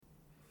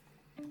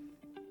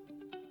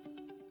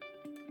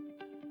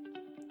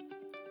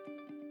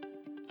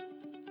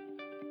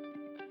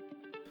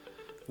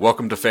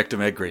Welcome to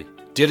Factum Agri,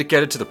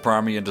 dedicated to the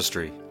primary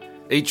industry.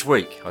 Each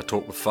week I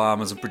talk with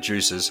farmers and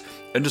producers,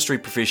 industry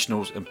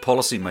professionals and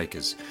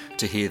policymakers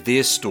to hear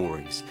their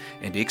stories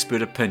and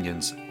expert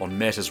opinions on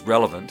matters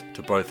relevant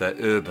to both our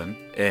urban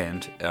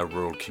and our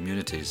rural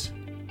communities.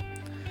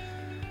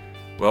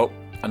 Well,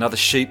 another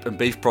sheep and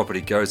beef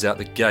property goes out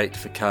the gate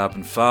for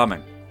carbon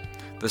farming,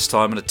 this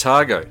time in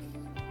Otago.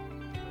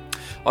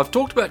 I've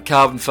talked about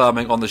carbon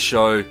farming on the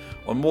show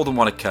on more than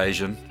one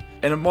occasion,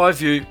 and in my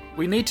view,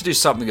 we need to do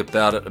something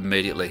about it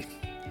immediately.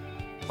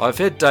 I've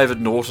had David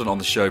Norton on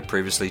the show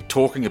previously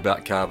talking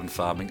about carbon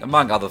farming,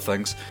 among other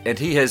things, and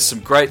he has some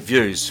great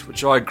views,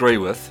 which I agree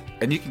with,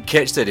 and you can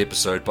catch that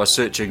episode by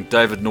searching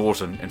David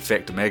Norton and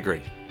Factum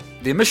Agri.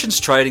 The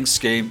emissions trading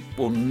scheme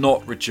will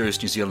not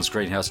reduce New Zealand's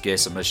greenhouse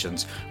gas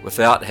emissions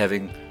without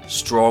having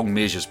strong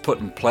measures put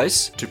in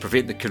place to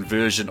prevent the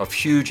conversion of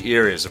huge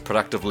areas of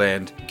productive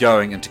land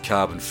going into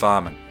carbon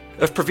farming.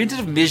 If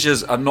preventative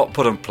measures are not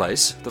put in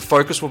place, the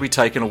focus will be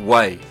taken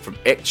away from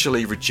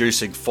actually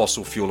reducing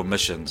fossil fuel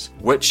emissions,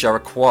 which are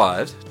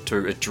required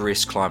to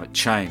address climate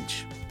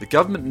change. The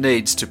government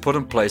needs to put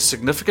in place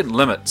significant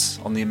limits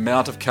on the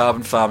amount of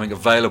carbon farming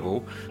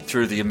available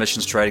through the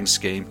emissions trading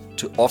scheme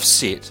to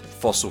offset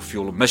fossil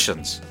fuel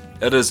emissions.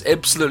 It is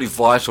absolutely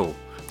vital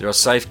there are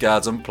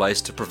safeguards in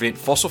place to prevent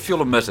fossil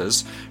fuel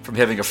emitters from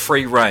having a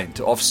free rein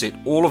to offset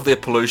all of their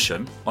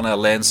pollution on our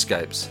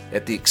landscapes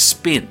at the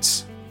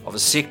expense of a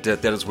sector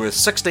that is worth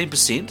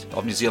 16%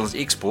 of New Zealand's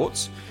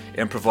exports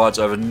and provides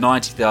over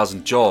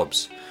 90,000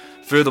 jobs.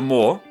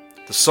 Furthermore,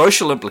 the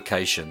social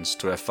implications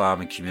to our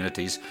farming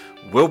communities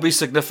will be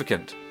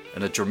significant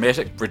in a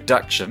dramatic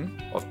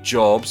reduction of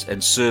jobs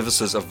and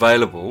services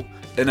available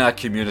in our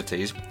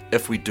communities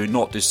if we do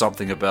not do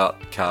something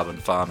about carbon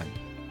farming.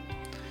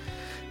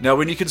 Now,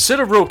 when you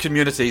consider rural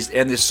communities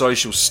and their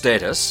social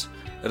status,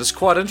 it is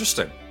quite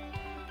interesting.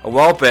 A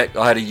while back,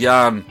 I had a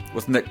yarn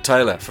with Nick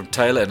Taylor from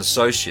Taylor &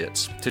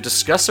 Associates to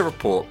discuss a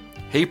report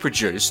he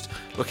produced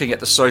looking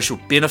at the social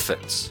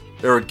benefits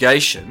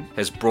irrigation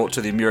has brought to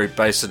the Murray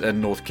Basin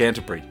in North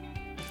Canterbury.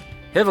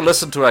 Have a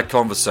listen to our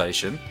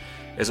conversation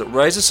as it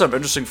raises some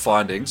interesting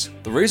findings.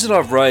 The reason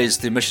I've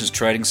raised the emissions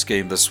trading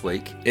scheme this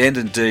week, and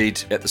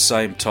indeed at the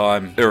same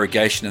time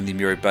irrigation in the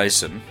Murray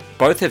Basin,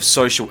 both have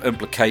social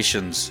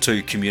implications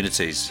to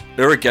communities.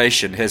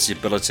 Irrigation has the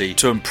ability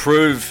to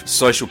improve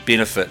social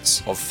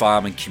benefits of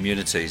farming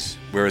communities,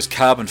 whereas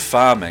carbon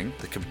farming,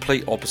 the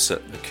complete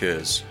opposite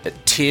occurs. It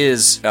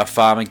tears our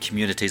farming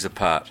communities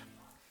apart.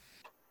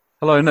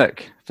 Hello,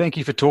 Nick. Thank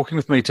you for talking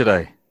with me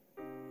today.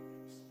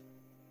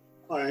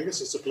 Hi,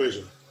 Angus. It's a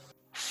pleasure.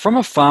 From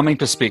a farming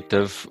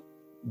perspective,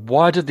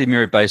 why did the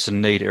Murray Basin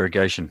need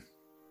irrigation?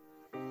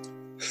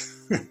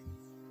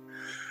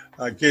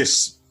 I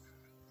guess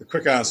the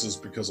quick answer is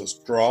because it's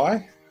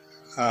dry.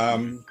 I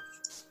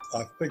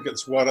think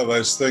it's one of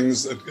those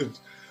things that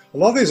a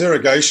lot of these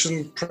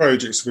irrigation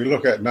projects we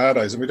look at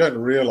nowadays, and we don't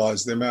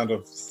realise the amount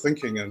of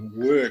thinking and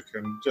work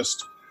and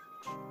just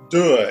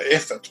doer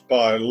effort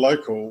by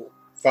local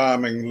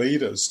farming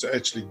leaders to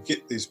actually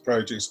get these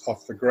projects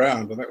off the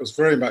ground, and that was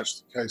very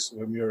much the case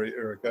with Murray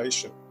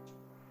irrigation.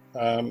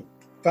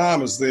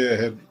 Farmers there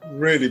had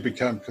really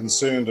become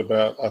concerned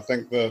about, I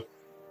think, the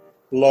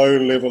low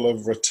level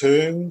of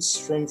returns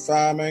from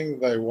farming.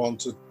 They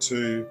wanted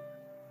to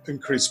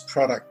increase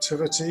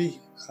productivity.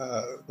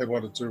 They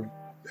wanted to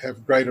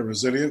have greater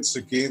resilience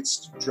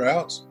against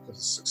drought, the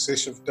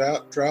successive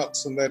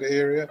droughts in that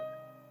area,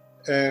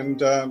 and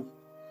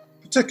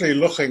particularly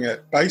looking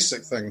at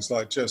basic things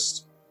like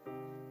just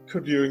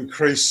could you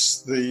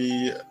increase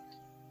the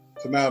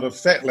amount of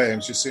fat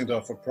lambs you send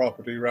off a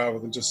property rather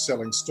than just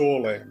selling store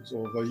lambs,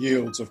 or the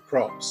yields of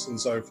crops and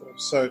so forth.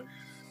 So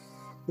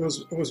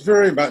it was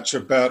very much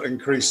about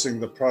increasing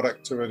the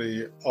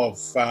productivity of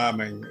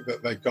farming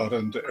that they got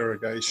into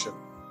irrigation.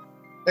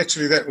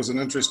 Actually, that was an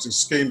interesting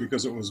scheme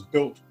because it was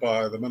built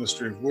by the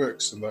Ministry of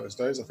Works in those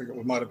days. I think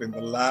it might have been the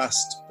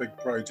last big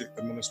project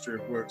the Ministry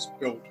of Works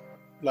built,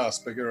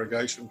 last big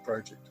irrigation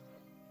project.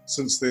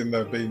 Since then,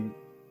 there have been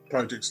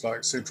projects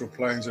like Central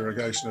Plains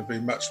Irrigation have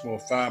been much more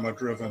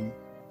farmer-driven,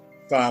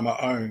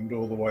 farmer-owned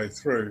all the way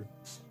through.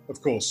 Of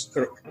course,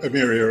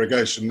 Murray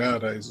Irrigation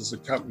nowadays is a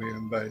company,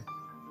 and they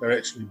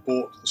actually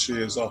bought the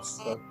shares off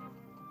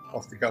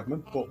the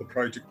government, bought the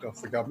project off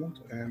the government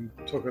and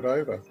took it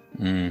over.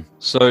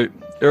 So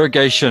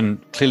irrigation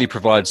clearly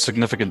provides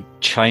significant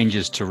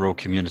changes to rural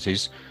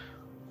communities.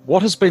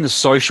 What has been the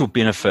social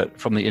benefit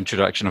from the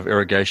introduction of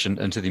irrigation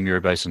into the Murray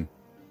Basin?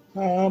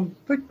 I'm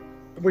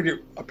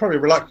probably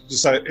reluctant to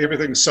say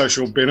everything's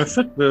social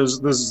benefit.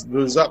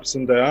 There's ups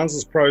and downs,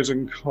 there's pros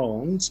and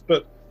cons,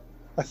 but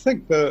I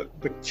think the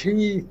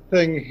key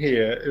thing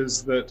here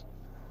is that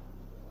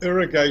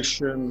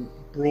irrigation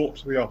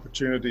brought the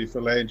opportunity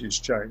for land use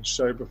change.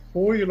 So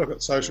before you look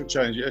at social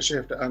change, you actually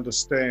have to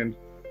understand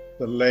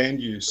the land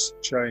use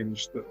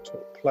change that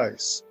took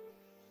place.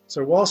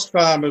 So whilst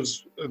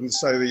farmers in,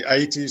 say, the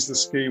 80s, the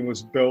scheme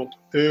was built,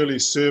 early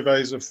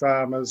surveys of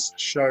farmers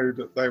showed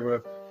that they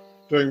were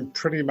doing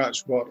pretty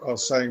much what I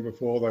was saying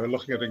before. They were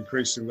looking at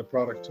increasing the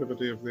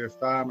productivity of their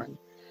farming.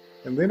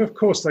 And then, of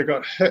course, they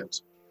got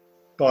hit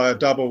by a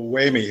double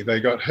whammy. They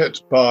got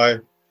hit by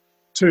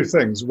two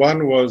things.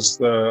 One was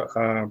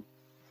the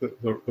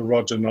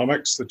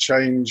Rogernomics, the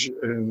change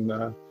in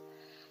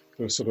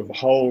the sort of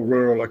whole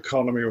rural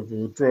economy, of the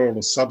withdrawal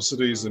of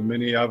subsidies and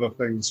many other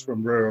things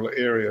from rural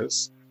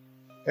areas.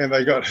 And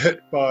they got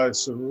hit by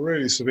some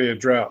really severe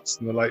droughts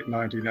in the late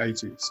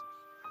 1980s.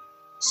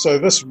 So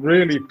this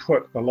really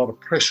put a lot of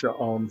pressure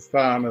on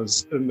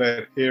farmers in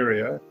that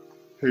area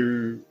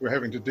who were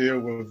having to deal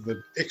with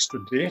the extra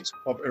debt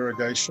of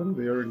irrigation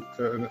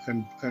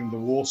and the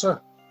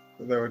water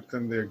that they were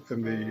in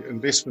the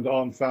investment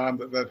on farm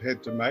that they'd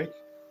had to make,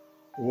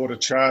 the water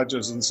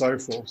charges and so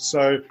forth.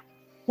 So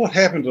what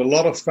happened, a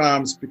lot of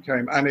farms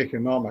became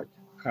uneconomic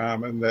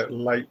in that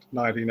late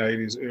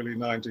 1980s, early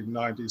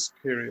 1990s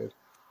period.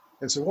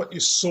 And so what you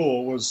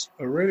saw was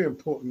a really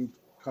important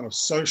kind of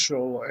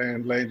social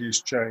and land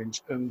use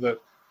change in that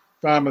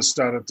farmers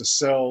started to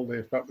sell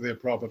their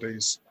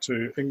properties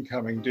to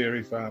incoming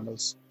dairy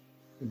farmers.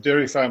 And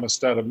dairy farmers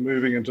started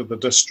moving into the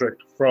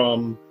district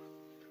from,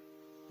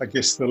 I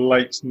guess, the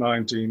late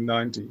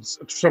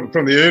 1990s,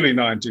 from the early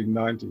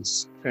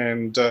 1990s.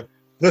 And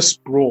this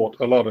brought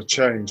a lot of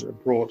change.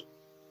 It brought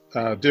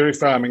dairy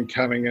farming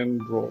coming in,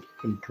 brought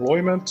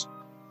employment,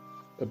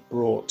 it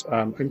brought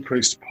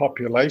increased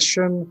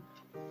population,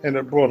 and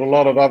it brought a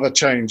lot of other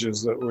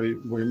changes that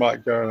we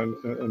might go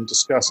and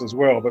discuss as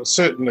well. But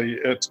certainly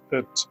it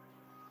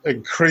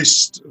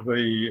increased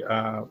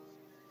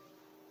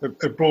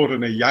it brought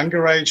in a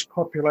younger age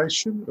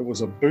population. It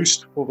was a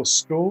boost for the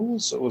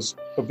schools. It was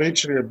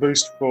eventually a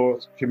boost for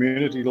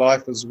community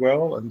life as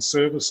well, and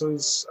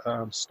services,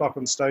 stock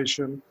and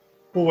station,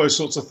 all those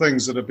sorts of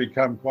things that had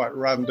become quite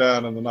run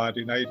down in the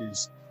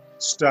 1980s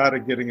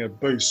started getting a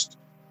boost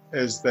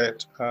as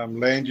that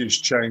land use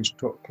change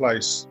took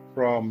place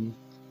from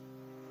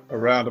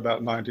around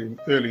about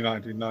early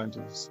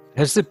 1990s.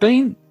 Has there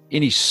been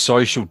any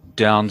social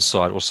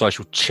downside or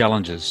social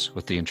challenges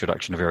with the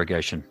introduction of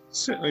irrigation?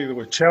 Certainly there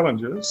were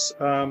challenges.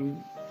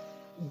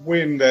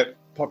 When that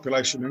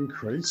population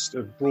increased,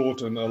 it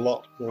brought in a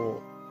lot for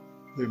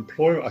the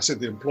employment. I said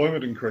the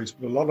employment increased,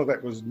 but a lot of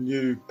that was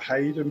new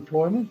paid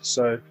employment.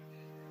 So there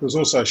was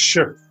also a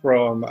shift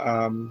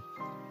from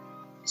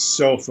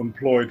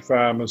self-employed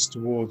farmers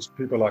towards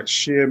people like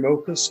share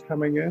milkers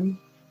coming in,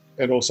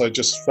 and also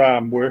just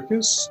farm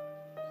workers.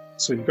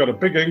 So you've got a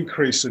big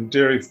increase in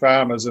dairy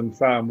farmers and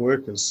farm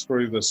workers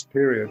through this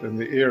period in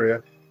the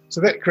area.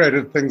 So that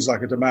created things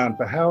like a demand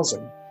for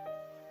housing.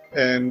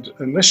 And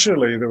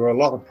initially there were a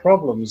lot of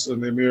problems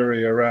in the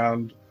Emuri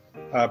around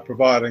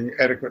providing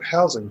adequate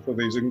housing for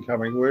these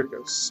incoming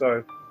workers.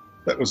 So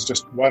that was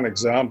just one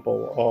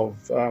example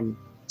of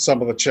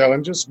some of the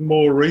challenges.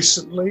 More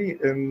recently,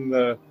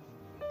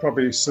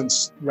 probably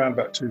since around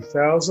about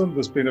 2000,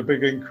 there's been a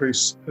big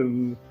increase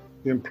in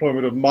the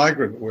employment of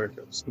migrant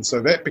workers. And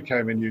so that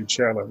became a new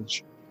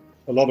challenge.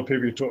 A lot of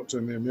people you talk to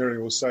in the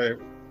Emuri will say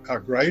how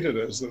great it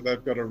is that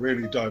they've got a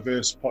really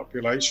diverse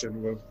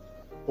population with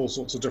all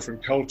sorts of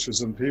different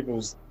cultures and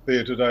peoples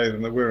there today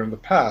than there were in the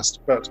past.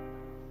 But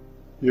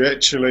you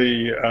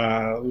actually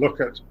look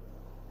at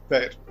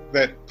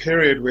that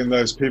period when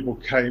those people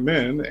came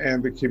in,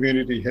 and the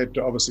community had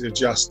to obviously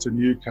adjust to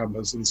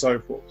newcomers and so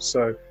forth.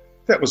 So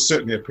that was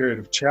certainly a period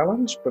of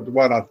challenge, but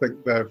one I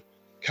think they've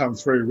come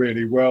through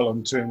really well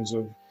in terms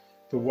of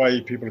the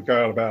way people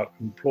go about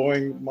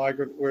employing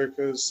migrant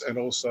workers, and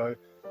also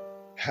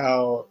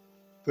how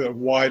the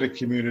wider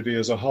community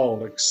as a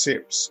whole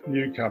accepts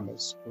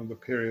newcomers from the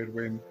period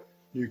when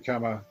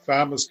newcomer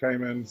farmers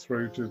came in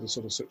through to the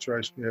sort of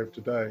situation you have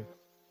today.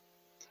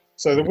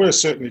 So there were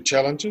certainly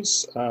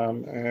challenges,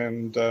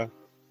 and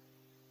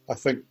I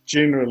think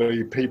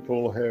generally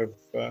people have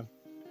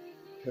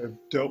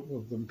dealt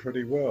with them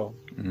pretty well.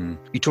 Mm.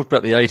 You talked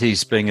about the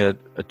 80s being a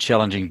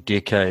challenging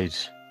decade,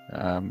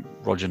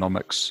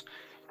 Rogernomics,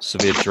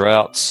 severe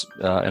droughts,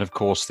 and of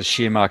course the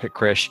share market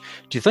crash.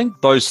 Do you think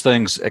those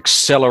things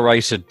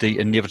accelerated the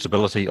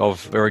inevitability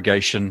of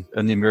irrigation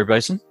in the Emuri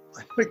Basin?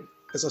 I think,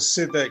 as I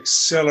said, they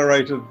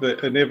accelerated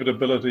the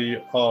inevitability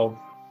of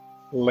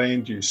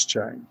land use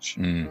change.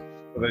 Mm.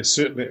 They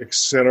certainly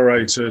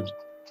accelerated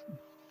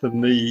the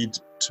need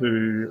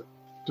to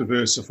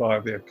diversify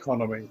the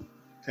economy,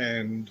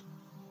 and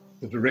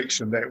the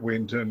direction that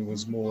went in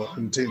was more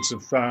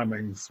intensive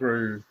farming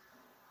through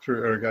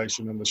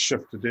irrigation and the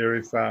shift to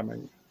dairy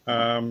farming.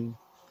 But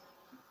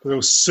it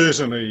was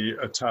certainly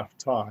a tough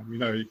time. You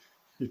know,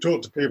 you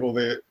talk to people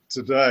there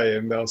today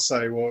and they'll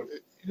say, well,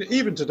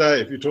 even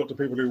today, if you talk to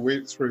people who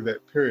went through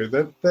that period,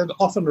 they're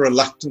often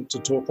reluctant to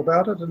talk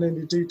about it in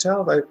any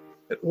detail.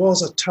 It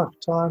was a tough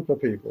time for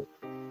people.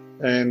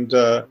 And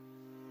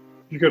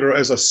you got to,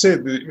 as I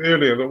said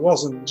earlier, it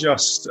wasn't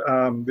just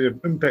the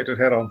impact it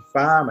had on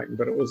farming,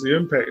 but it was the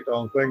impact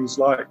on things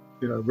like,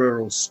 you know,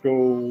 rural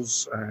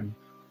schools and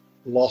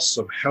loss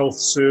of health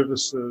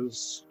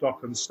services,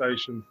 stock and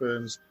station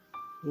firms.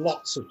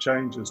 Lots of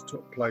changes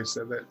took place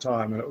at that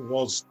time, and it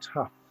was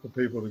tough for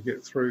people to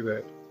get through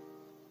that.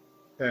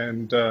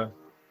 And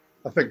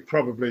I think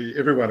probably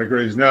everyone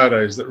agrees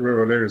nowadays that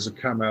rural areas have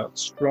come out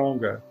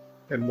stronger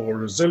and more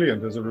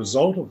resilient as a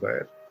result of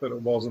that, but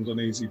it wasn't an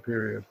easy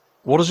period.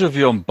 What is your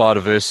view on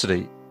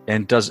biodiversity,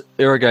 and does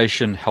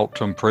irrigation help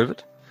to improve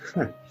it?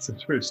 It's an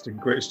interesting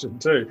question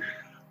too.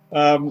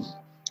 Of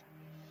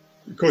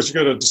course, you've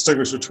got to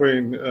distinguish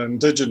between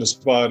indigenous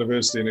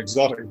biodiversity and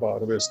exotic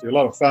biodiversity. A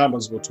lot of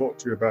farmers will talk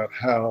to you about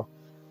how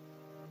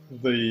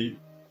the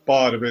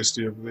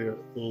biodiversity of their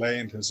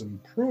land has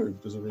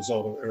improved as a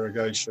result of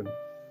irrigation.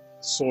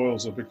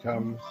 Soils have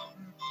become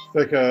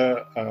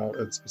thicker,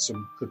 it's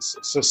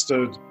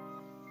assisted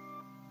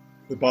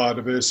the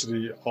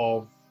biodiversity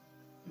of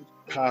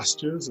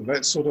pastures and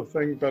that sort of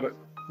thing. But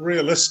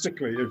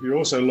realistically, if you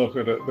also look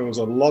at it, there was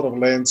a lot of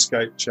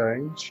landscape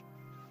change.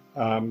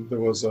 There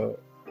was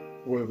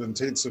with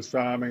intensive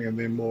farming, and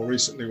then more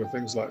recently with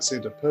things like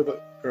centre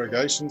pivot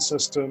irrigation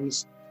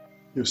systems,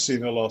 you've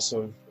seen a loss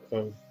of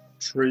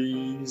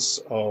trees,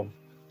 of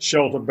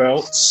shelter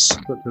belts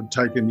that had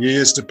taken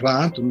years to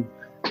plant, and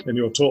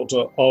you'll talk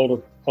to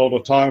older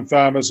time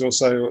farmers who'll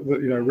say,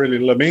 really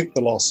lament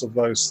the loss of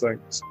those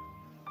things.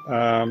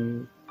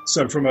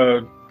 So from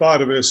a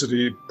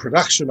biodiversity,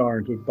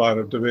 production-oriented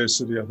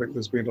biodiversity, I think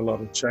there's been a lot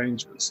of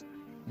changes.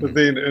 But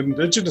then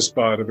indigenous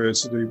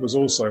biodiversity was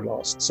also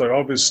lost. So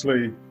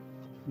obviously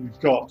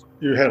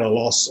you had a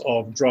loss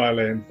of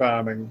dryland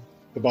farming,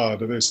 the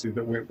biodiversity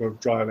that went with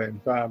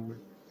dryland farming,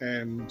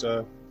 and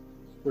there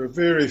were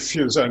very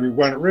few. There's only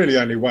one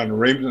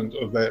remnant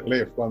of that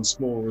left, one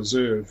small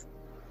reserve.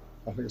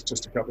 I think it's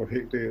just a couple of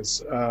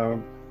hectares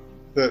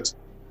that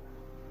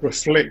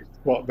reflect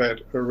what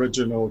that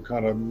original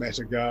kind of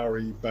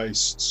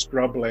Matagari-based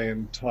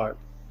scrubland type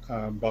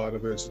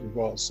biodiversity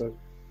was. So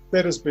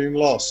that has been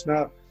lost.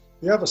 Now,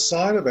 the other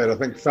side of that, I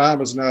think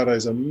farmers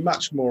nowadays are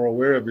much more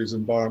aware of these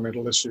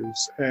environmental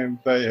issues, and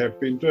they have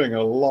been doing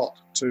a lot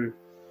to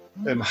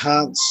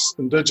enhance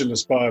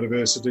indigenous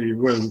biodiversity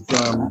with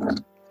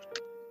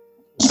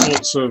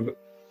sorts of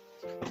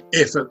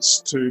efforts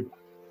to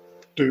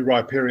do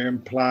riparian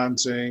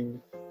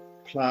planting,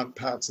 plant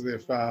parts of their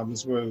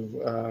farms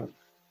with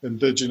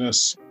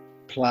indigenous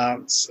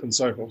plants and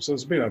so forth. So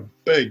it's been a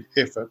big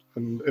effort,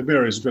 and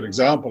Emyri is a good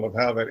example of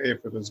how that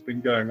effort has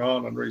been going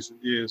on in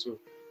recent years with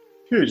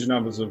huge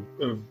numbers of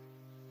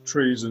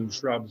trees and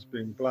shrubs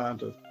being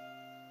planted.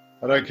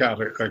 I don't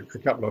count a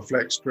couple of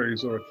flax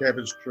trees or a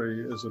cabbage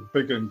tree as a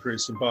big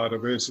increase in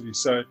biodiversity.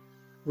 So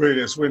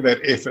really it's when that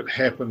effort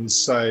happens,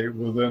 say,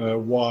 within a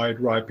wide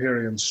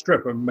riparian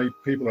strip, and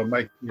people are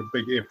making a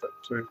big effort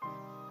to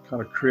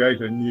kind of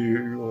create a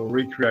new or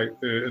recreate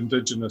the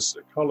indigenous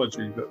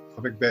ecology, that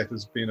I think that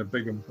has been a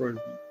big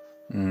improvement.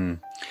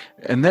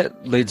 And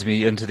that leads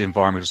me into the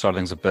environmental side of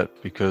things a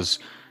bit, because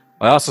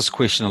I ask this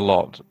question a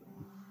lot,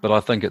 but I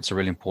think it's a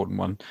really important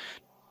one.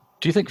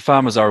 Do you think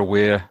farmers are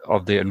aware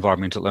of their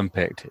environmental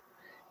impact?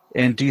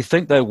 And do you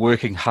think they're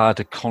working hard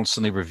to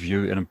constantly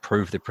review and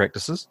improve their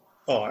practices?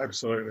 Oh,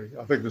 absolutely.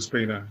 I think there's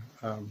been a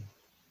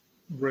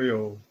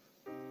real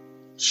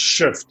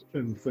shift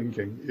in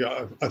thinking.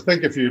 Yeah, I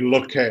think if you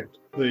look at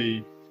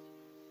the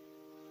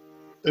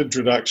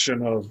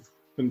introduction of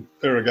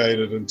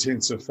irrigated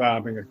intensive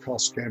farming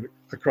across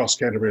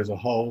Canterbury as a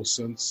whole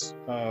since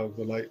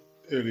the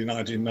early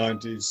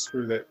 1990s,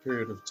 through that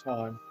period of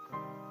time,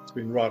 it's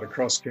been right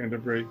across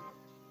Canterbury.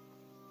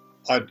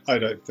 I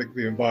don't think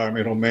the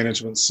environmental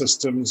management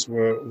systems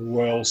were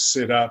well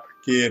set up,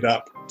 geared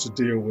up to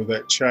deal with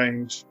that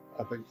change.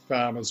 I think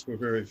farmers were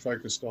very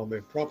focused on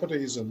their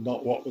properties and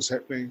not what was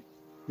happening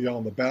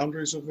beyond the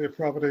boundaries of their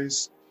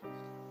properties.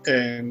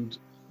 And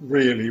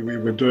really, we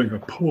were doing a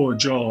poor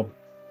job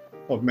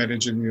of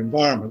managing the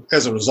environment.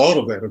 As a result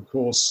of that, of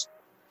course,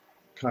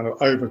 kind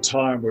of over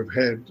time, we've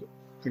had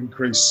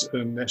increase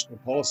in national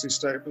policy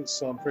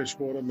statements on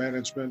freshwater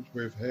management.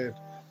 We've had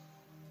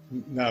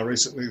now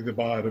recently the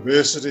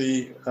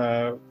biodiversity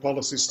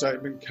policy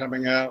statement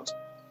coming out.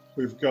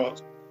 We've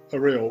got a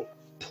real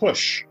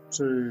push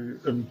to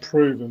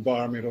improve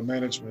environmental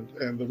management,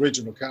 and the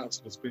Regional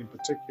Council has been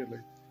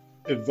particularly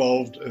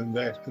involved in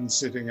that, in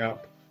setting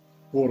up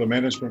water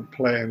management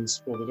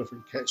plans for the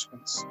different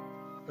catchments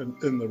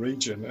in the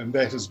region, and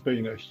that has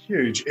been a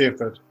huge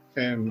effort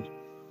and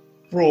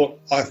brought,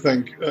 I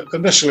think,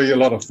 initially a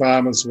lot of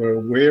farmers were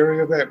wary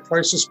of that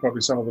process,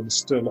 probably some of them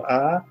still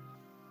are,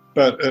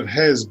 but it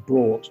has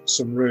brought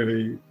some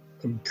really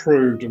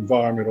improved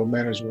environmental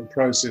management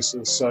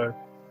processes. So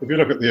if you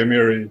look at the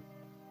Emyri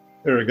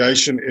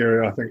irrigation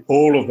area, I think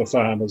all of the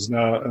farmers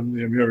now in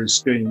the Emyri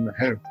scheme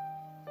have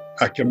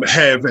and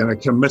are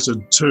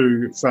committed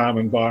to farm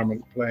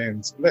environment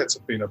plans. That's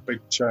been a big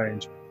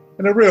change,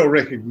 and a real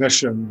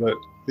recognition that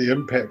the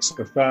impacts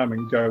of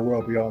farming go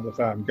well beyond the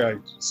farm gate.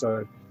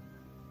 So,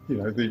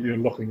 that you're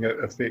looking at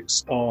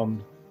effects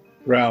on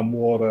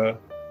groundwater,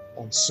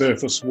 on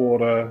surface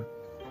water,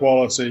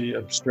 quality,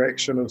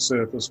 abstraction of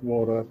surface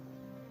water,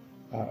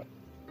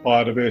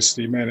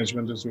 biodiversity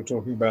management, as we were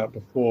talking about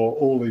before.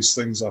 All these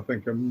things, I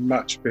think, are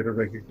much better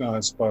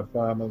recognised by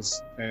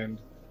farmers, and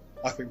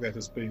I think that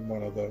has been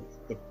one of the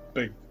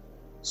big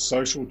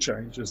social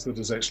changes that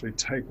has actually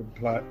taken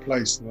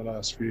place in the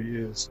last few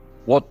years.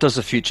 What does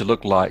the future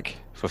look like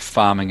for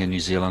farming in New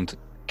Zealand,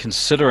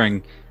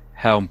 considering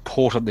how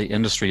important the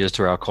industry is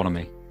to our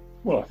economy?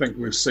 Well, I think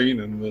we've seen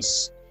in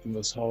this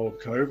whole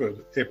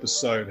COVID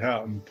episode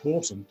how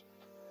important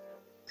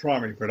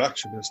primary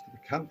production is to the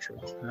country.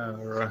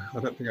 I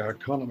don't think our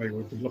economy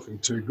would be looking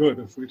too good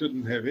if we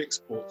didn't have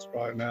exports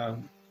right now.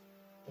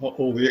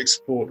 All the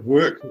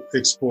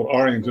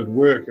export-oriented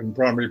work in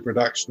primary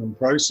production and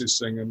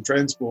processing and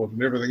transport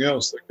and everything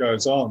else that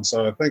goes on.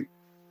 So I think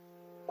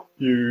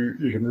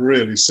you can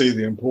really see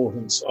the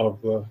importance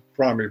of the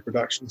primary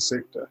production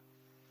sector.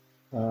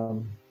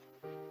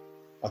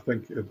 I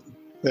think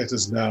that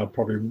is now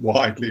probably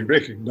widely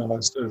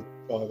recognised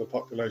by the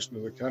population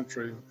of the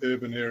country.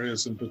 Urban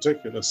areas in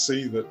particular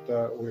see that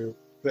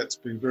that's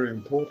been very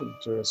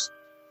important to us.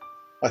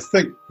 I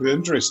think the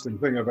interesting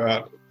thing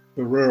about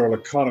the rural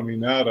economy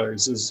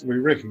nowadays is we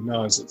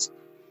recognise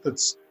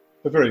it's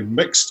a very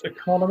mixed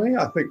economy.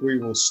 I think we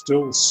will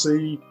still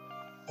see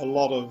a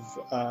lot of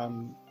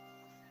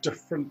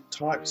different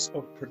types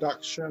of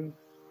production.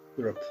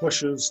 There are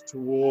pushes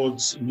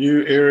towards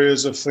new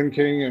areas of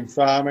thinking and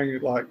farming,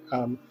 like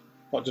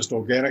not just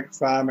organic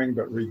farming,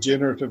 but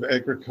regenerative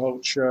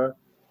agriculture,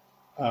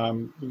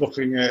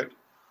 looking at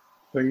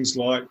things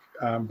like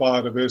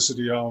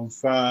biodiversity on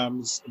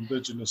farms,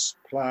 indigenous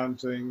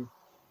planting,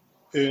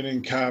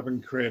 earning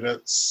carbon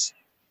credits,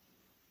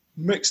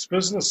 mixed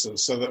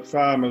businesses, so that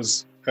farm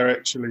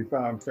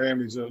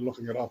families are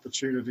looking at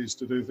opportunities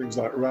to do things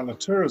like run a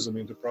tourism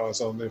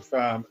enterprise on their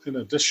farm in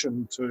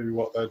addition to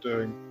what they're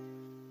doing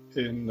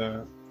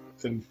in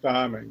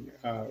farming.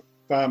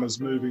 Farmers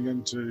moving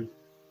into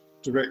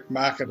direct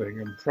marketing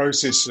and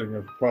processing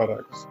of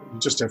products. You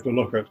just have to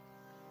look at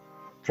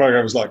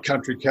programs like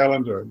Country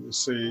Calendar and you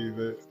see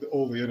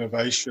all the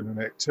innovation and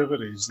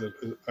activities that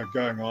are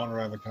going on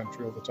around the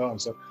country all the time.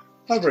 So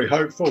I'm very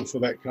hopeful for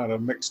that kind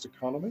of mixed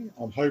economy.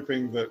 I'm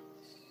hoping that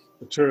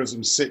the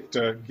tourism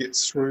sector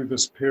gets through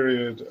this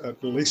period,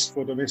 at least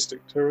for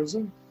domestic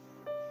tourism,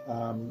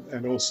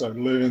 and also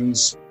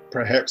learns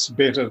perhaps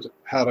better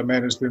how to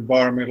manage the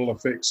environmental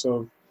effects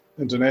of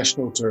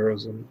international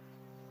tourism.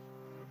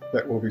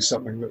 That will be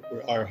something that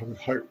I would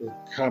hope will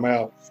come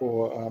out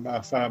for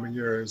our farming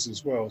areas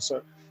as well.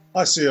 So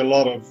I see a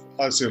lot of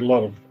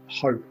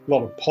hope, a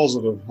lot of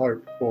positive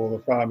hope for the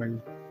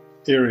farming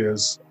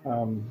areas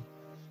at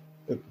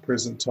the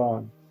present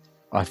time.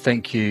 I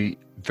thank you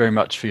very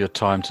much for your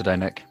time today,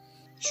 Nick.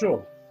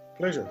 Sure,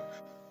 pleasure.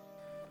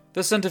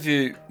 This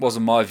interview was,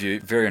 in my view,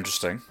 very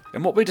interesting,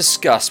 and what we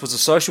discussed was the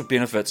social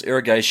benefits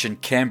irrigation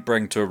can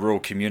bring to a rural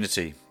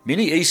community.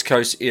 Many East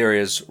Coast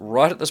areas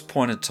right at this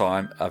point in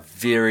time are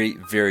very,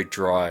 very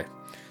dry.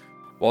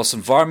 Whilst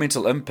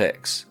environmental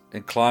impacts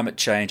and climate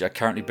change are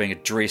currently being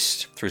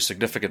addressed through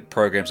significant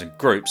programs and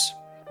groups,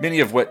 many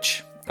of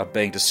which are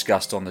being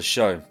discussed on the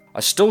show,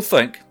 I still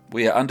think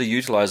we are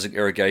underutilising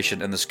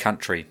irrigation in this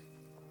country.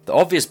 The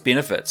obvious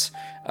benefits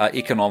are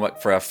economic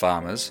for our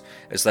farmers,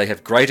 as they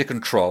have greater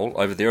control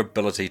over their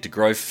ability to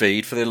grow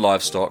feed for their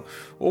livestock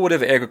or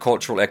whatever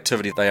agricultural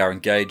activity they are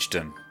engaged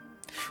in.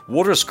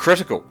 Water is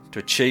critical to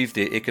achieve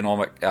their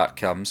economic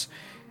outcomes,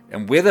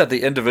 and whether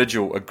the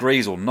individual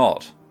agrees or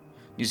not,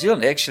 New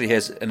Zealand actually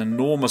has an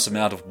enormous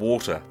amount of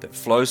water that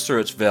flows through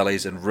its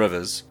valleys and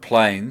rivers,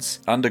 plains,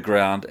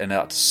 underground and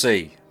out to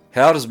sea.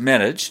 How it is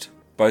managed,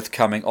 both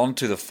coming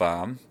onto the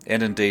farm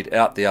and indeed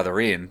out the other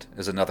end,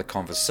 is another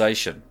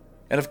conversation.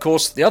 And of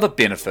course, the other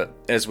benefit,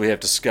 as we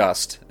have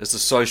discussed, is the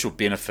social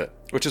benefit,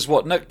 which is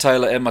what Nick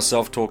Taylor and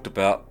myself talked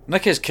about.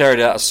 Nick has carried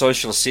out a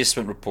social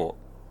assessment report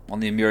on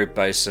the Amuri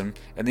Basin,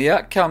 and the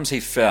outcomes he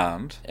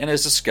found, and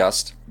as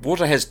discussed,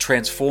 water has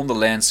transformed the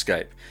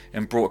landscape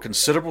and brought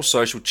considerable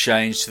social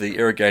change to the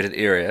irrigated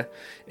area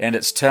and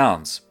its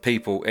towns,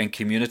 people and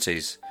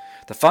communities.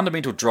 The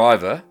fundamental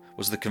driver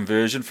was the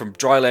conversion from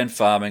dryland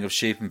farming of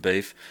sheep and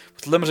beef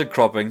with limited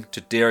cropping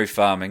to dairy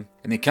farming,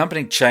 and the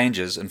accompanying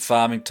changes in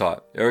farming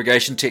type,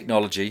 irrigation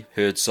technology,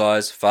 herd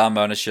size, farm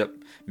ownership,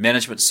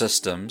 management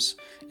systems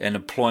and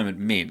employment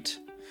meant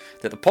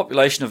that the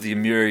population of the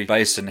Amuri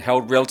Basin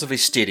held relatively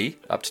steady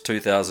up to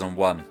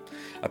 2001,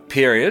 a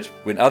period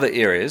when other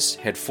areas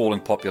had falling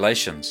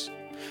populations.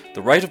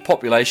 The rate of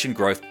population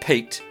growth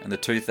peaked in the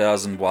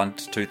 2001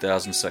 to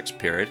 2006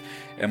 period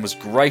and was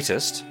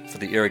greatest for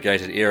the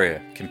irrigated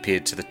area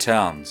compared to the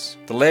towns.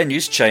 The land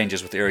use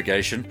changes with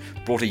irrigation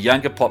brought a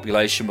younger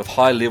population with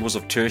high levels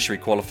of tertiary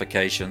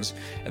qualifications,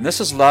 and this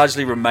has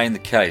largely remained the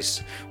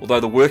case, although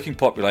the working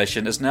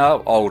population is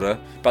now older,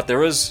 but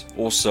there is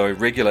also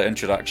regular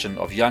introduction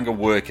of younger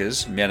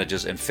workers,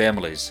 managers and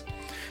families.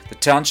 The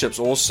townships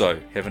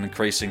also have an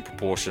increasing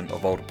proportion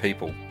of older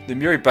people. The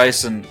Amuri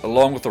Basin,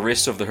 along with the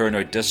rest of the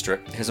Hurunui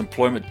district, has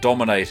employment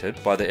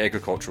dominated by the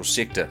agricultural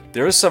sector.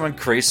 There is some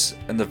increase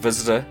in the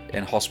visitor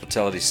and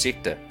hospitality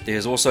sector. There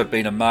has also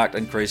been a marked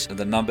increase in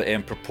the number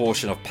and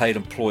proportion of paid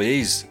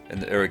employees in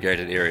the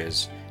irrigated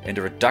areas, and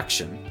a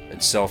reduction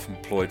in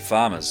self-employed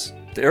farmers.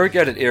 The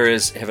irrigated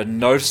areas have a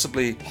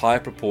noticeably higher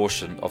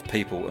proportion of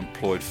people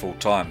employed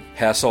full-time.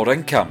 Household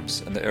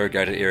incomes in the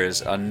irrigated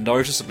areas are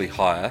noticeably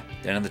higher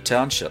than in the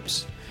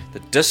townships,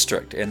 the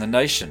district and the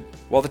nation.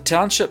 While the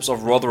townships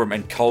of Rotherham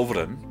and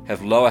Culverden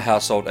have lower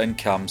household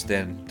incomes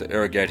than the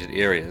irrigated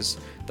areas,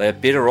 they are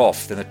better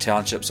off than the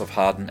townships of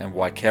Harden and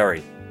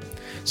Waikari,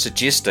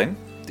 suggesting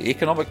the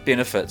economic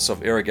benefits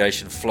of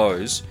irrigation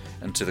flows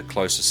into the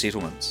closer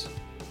settlements.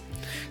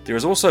 There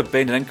has also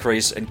been an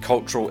increase in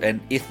cultural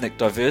and ethnic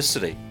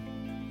diversity.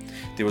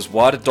 There was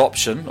wide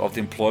adoption of the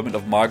employment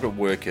of migrant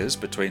workers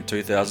between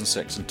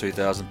 2006 and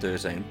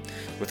 2013,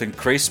 with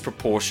increased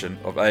proportion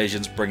of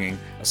Asians bringing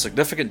a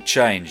significant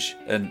change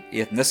in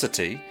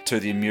ethnicity to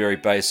the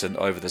Amuri Basin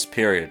over this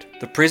period.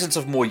 The presence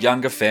of more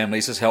younger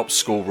families has helped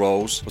school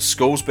roles, with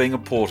schools being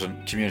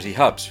important community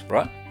hubs,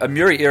 right?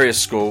 Amuri Area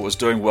School is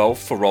doing well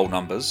for roll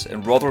numbers,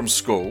 and Rotherham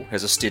School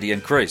has a steady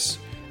increase.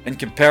 In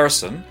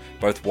comparison,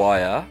 both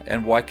Waiā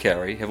and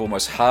Waikari have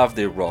almost halved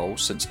their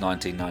rolls since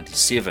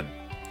 1997.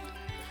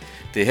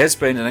 There has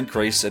been an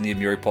increase in the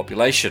Amuri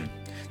population.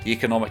 The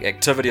economic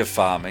activity of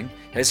farming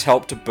has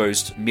helped to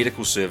boost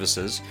medical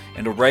services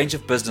and a range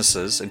of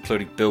businesses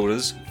including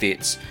builders,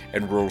 vets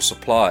and rural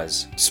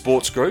supplies.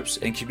 Sports groups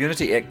and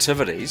community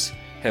activities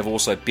have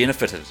also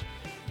benefited.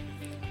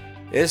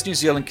 As New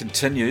Zealand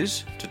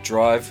continues to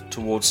drive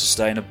towards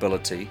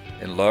sustainability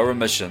and lower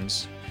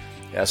emissions,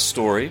 our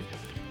story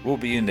will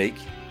be unique,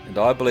 and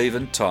I believe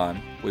in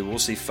time we will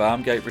see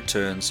farm gate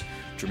returns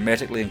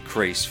dramatically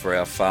increase for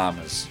our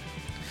farmers,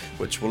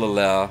 which will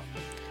allow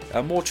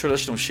our more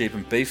traditional sheep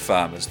and beef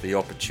farmers the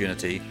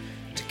opportunity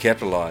to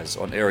capitalise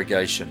on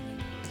irrigation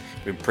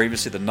when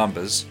previously the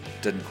numbers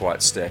didn't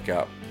quite stack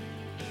up.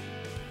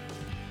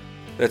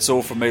 That's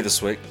all from me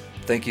this week.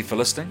 Thank you for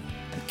listening,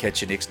 and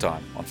catch you next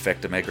time on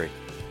Factum Agri.